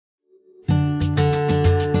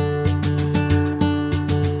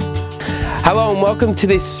Hello and welcome to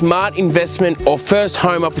this smart investment or first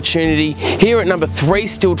home opportunity here at number 3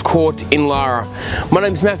 Stilt Court in Lara. My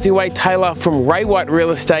name's Matthew Wade Taylor from Ray White Real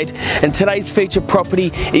Estate, and today's feature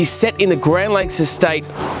property is set in the Grand Lakes estate,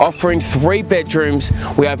 offering 3 bedrooms.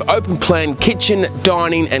 We have open plan kitchen,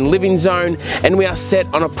 dining and living zone, and we are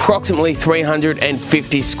set on approximately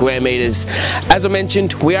 350 square meters. As I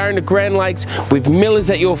mentioned, we are in the Grand Lakes with millers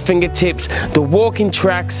at your fingertips, the walking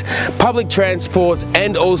tracks, public transports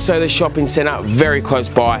and also the shopping centre very close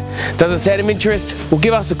by. Does it sound of interest? Well,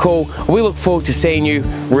 give us a call. We look forward to seeing you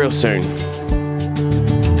real soon.